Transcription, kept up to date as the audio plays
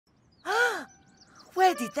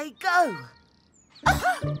Where did they go?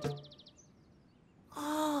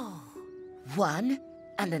 Oh, one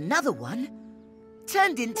and another one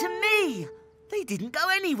turned into me. They didn't go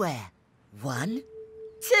anywhere. 1,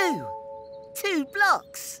 2. 2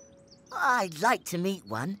 blocks. I'd like to meet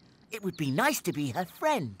one. It would be nice to be her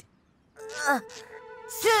friend. 2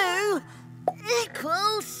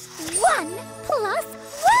 equals... 1 plus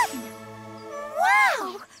 1.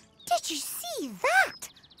 Wow! Did you see that?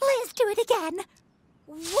 Let's do it again.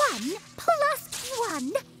 1 plus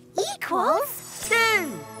 1 equals... 2.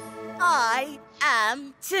 I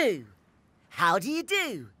am 2. How do you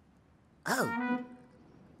do? Oh.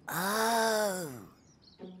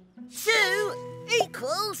 2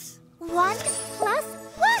 equals... 1 plus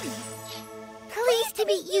 1. Pleased to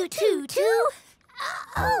meet you too, too.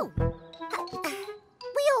 We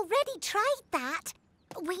already tried that.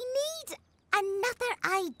 We need another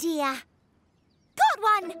idea. Got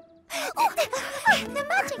one! The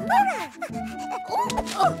magic mirror!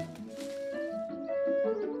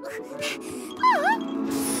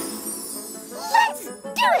 Let's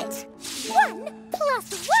do it! 1 plus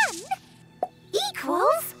 1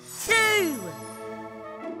 equals... 2.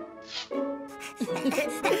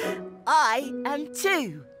 I am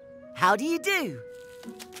 2. How do you do?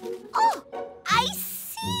 Oh, I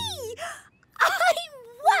see! I'm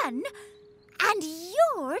 1 and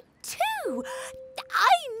you're 2. I'm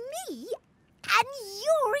me and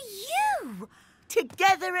you're you.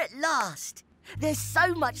 Together at last. There's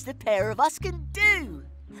so much the pair of us can do.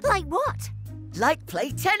 Like what? Like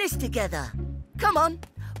play tennis together. Come on.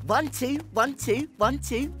 1, 2, 1, 2, 1,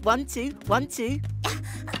 2, 1, 2, 1, 2.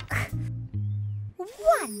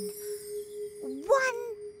 1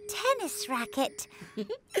 tennis racket.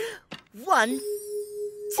 1,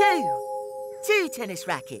 2. 2 tennis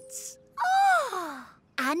rackets. Oh,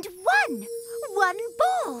 and 1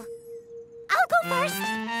 ball. I'll go first.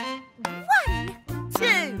 1,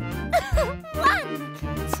 2. 1,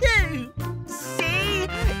 2. See?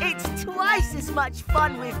 It's twice as much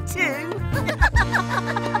fun with 2.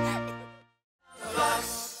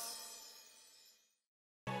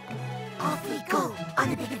 Off we go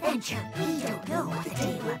on a big adventure. We don't know what the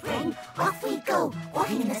day will bring. Off we go,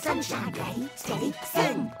 walking in the sunshine, ready, steady,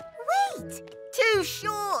 sing. Wait! Too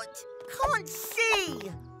short. Can't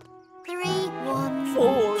see. 3, 1,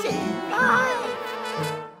 4, 2, 5.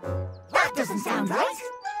 That doesn't sound right.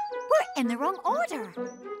 We're in the wrong order.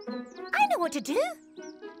 I know what to do.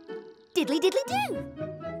 Diddly diddly do.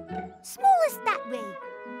 Smallest that way.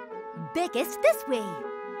 Biggest this way.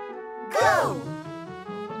 Go!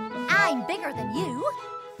 I'm bigger than you.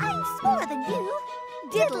 I'm smaller than you.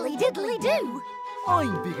 Diddly diddly do.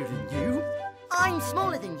 I'm bigger than you. I'm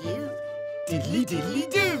smaller than you. Diddly diddly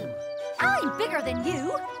do. I'm bigger than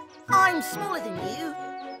you. I'm smaller than you.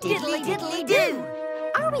 Diddly diddly do.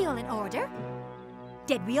 Are we all in order?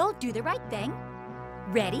 Did we all do the right thing?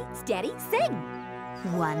 Ready, steady, sing.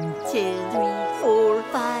 1, 2, 3, 4,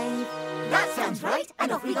 5. That sounds right,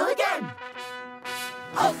 and off we go again.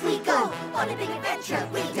 Off we go on a big adventure.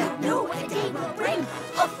 We don't know what the day will bring.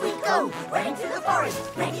 Off we go, running through the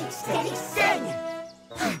forest. Ready, steady, sing.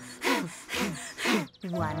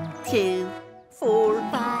 1, 2, 4,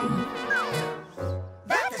 5.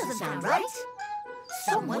 That doesn't sound right.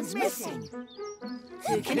 Someone's missing.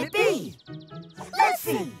 Who can it be? Let's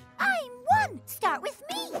see. I'm 1. Start with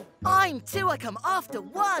me. I'm 2. I come after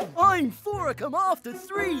 1. I'm 4. I come after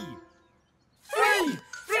 3. 3.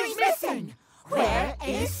 3's missing. Where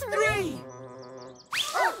is 3?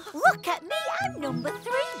 Oh, look at me. I'm number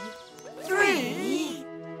 3. 3.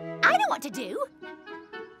 I know what to do.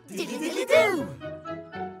 Diddly diddly do.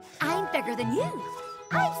 I'm bigger than you.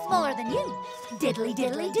 I'm smaller than you. Diddly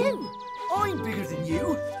diddly do. I'm bigger than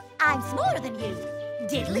you. I'm smaller than you.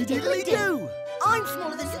 Diddly diddly do. I'm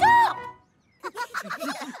smaller than you. Stop!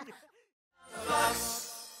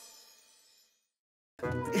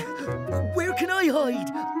 Where can I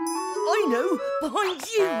hide? I know, behind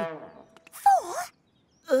you.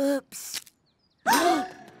 4 Oops. 4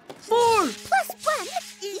 plus 1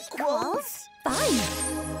 equals 5.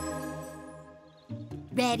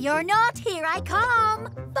 Ready or not, here I come.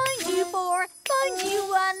 Find you 4, find you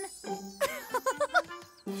 1.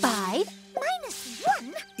 5 minus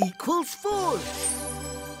 1 equals 4.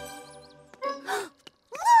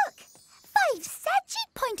 Look! 5 said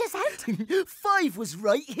she'd point us out. 5 was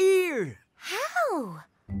right here. How?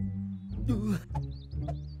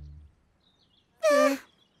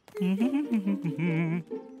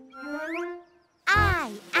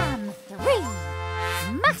 I am 3,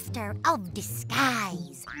 master of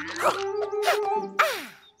disguise.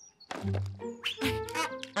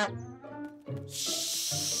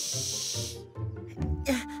 Shh.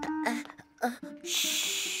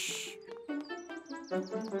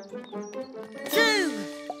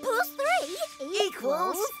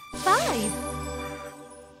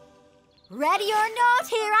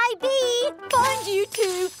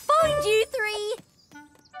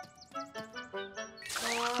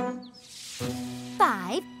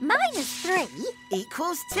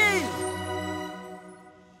 equals 2.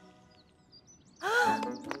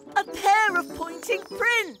 A pair of pointing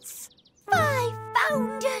prints. 5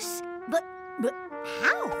 found us. But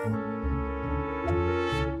how?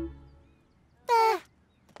 There.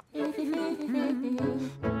 5.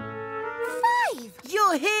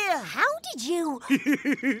 You're here. How did you?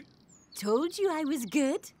 Told you I was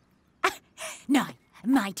good. Now,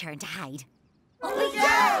 my turn to hide.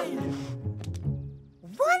 Yay!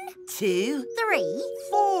 1, 2, 3.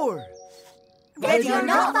 4. Ready or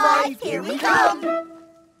not, 5, here we come.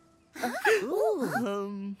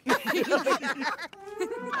 Ooh.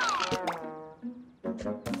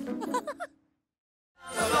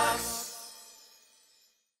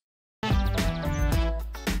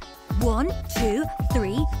 One, 2,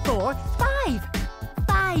 3, 4, 5.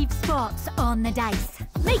 5 spots on the dice.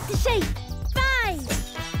 Make the shape. 5.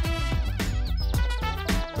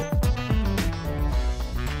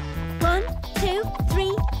 1, 2,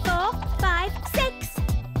 3, 4, 5, 6.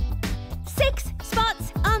 6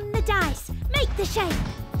 spots on the dice. Make the shape.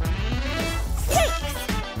 6.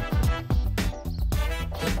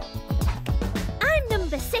 I'm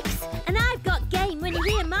number 6, and I've got game. When you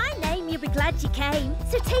hear my name, you'll be glad you came.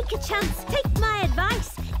 So take a chance, take my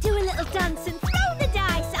advice. Do a little dance and throw the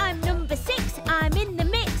dice. I'm number 6, I'm in the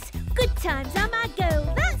mix. Good times are my goal,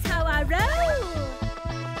 that's how I roll.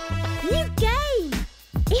 New game.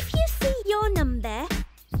 If you see your number,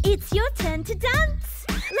 it's your turn to dance.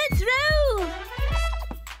 Let's roll.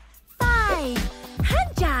 5.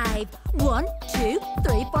 Hand jive. 1, 2,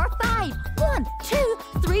 3, 4, 5. 1, 2,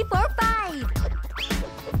 3, 4, 5.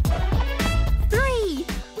 3.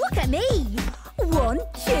 Look at me. 1,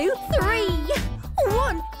 2, 3.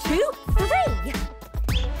 1, 2, 3.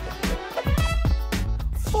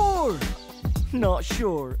 4. Not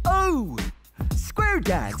sure. Oh! Square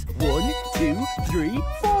dance. 1, 2, 3,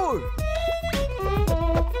 4.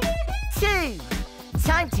 2.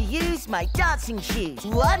 Time to use my dancing shoes.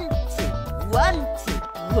 1, 2, 1, 2,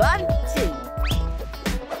 1, 2.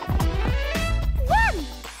 1.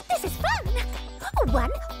 This is fun.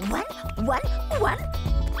 1, 1, 1, 1.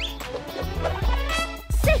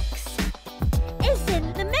 6 is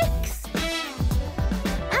in the mix.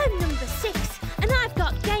 I'm number 6, and I've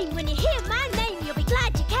got game. When you hear my name, you'll be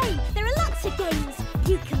glad you came. There are lots of games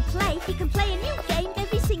you can play. You can play a new game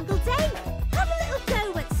every single day. Have a little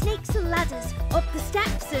go at snakes and ladders, up the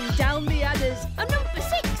steps and down the adders. I'm number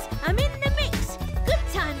 6, I'm in the mix. Good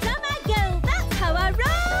times are my goal, that's how I roll.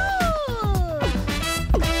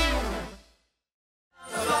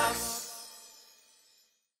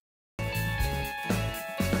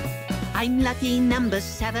 I'm lucky number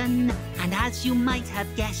 7, and as you might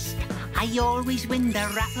have guessed, I always win the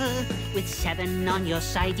raffle. With 7 on your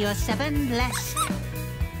side, you're 7 blessed.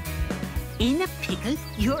 In a pickle,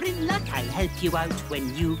 you're in luck. I'll help you out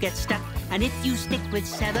when you get stuck. And if you stick with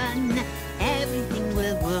 7, everything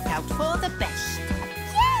will work out for the best.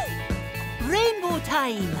 Yay! Rainbow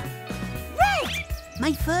time! Red!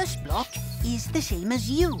 My first block is the same as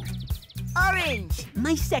you. Orange.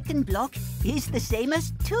 My second block is the same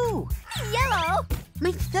as 2. Yellow!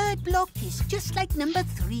 My third block is just like number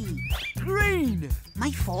 3. Green. My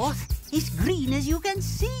fourth is green, as you can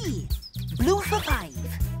see. Blue for 5.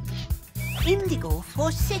 Indigo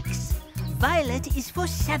for 6. Violet is for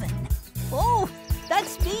 7. Oh,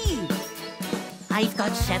 that's me. I've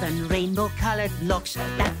got 7 rainbow-coloured locks.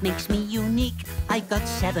 That makes me unique. I've got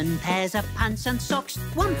 7 pairs of pants and socks,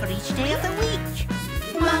 1 for each day of the week.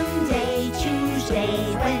 Monday,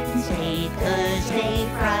 Tuesday, Wednesday, Thursday,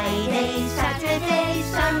 Friday, Saturday,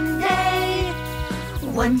 Sunday.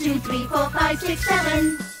 1, 2, 3, 4, 5, 6,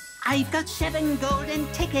 7. I've got 7 golden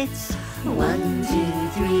tickets. 1, 2,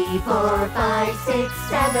 3, 4, 5, 6,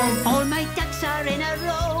 7. All my ducks are in a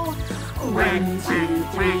row. 1, 2,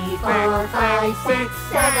 3, 4, 5, 6,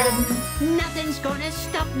 7. Nothing's gonna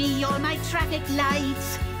stop me. All my traffic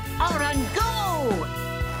lights are on go.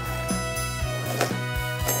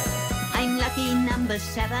 I'm lucky number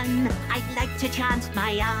 7. I'd like to chance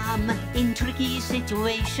my arm. In tricky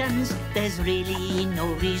situations, there's really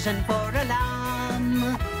no reason for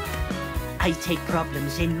alarm. I take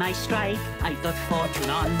problems in my stride. I've got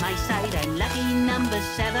fortune on my side. I'm lucky number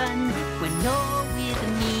 7. When you're with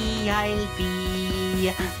me, I'll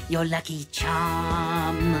be your lucky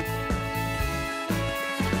charm.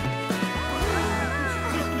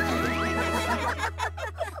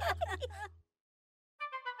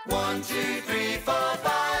 One, 2, 3, 4,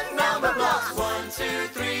 5 number blocks. 1, 2,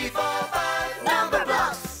 3, 4, 5 number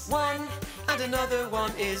blocks. 1 and another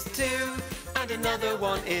one is 2 and another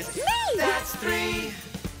one is me. That's 3.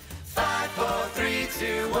 5, 4, 3,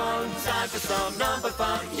 2, 1. Time for some number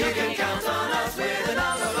fun. You can count on us with the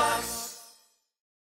number blocks.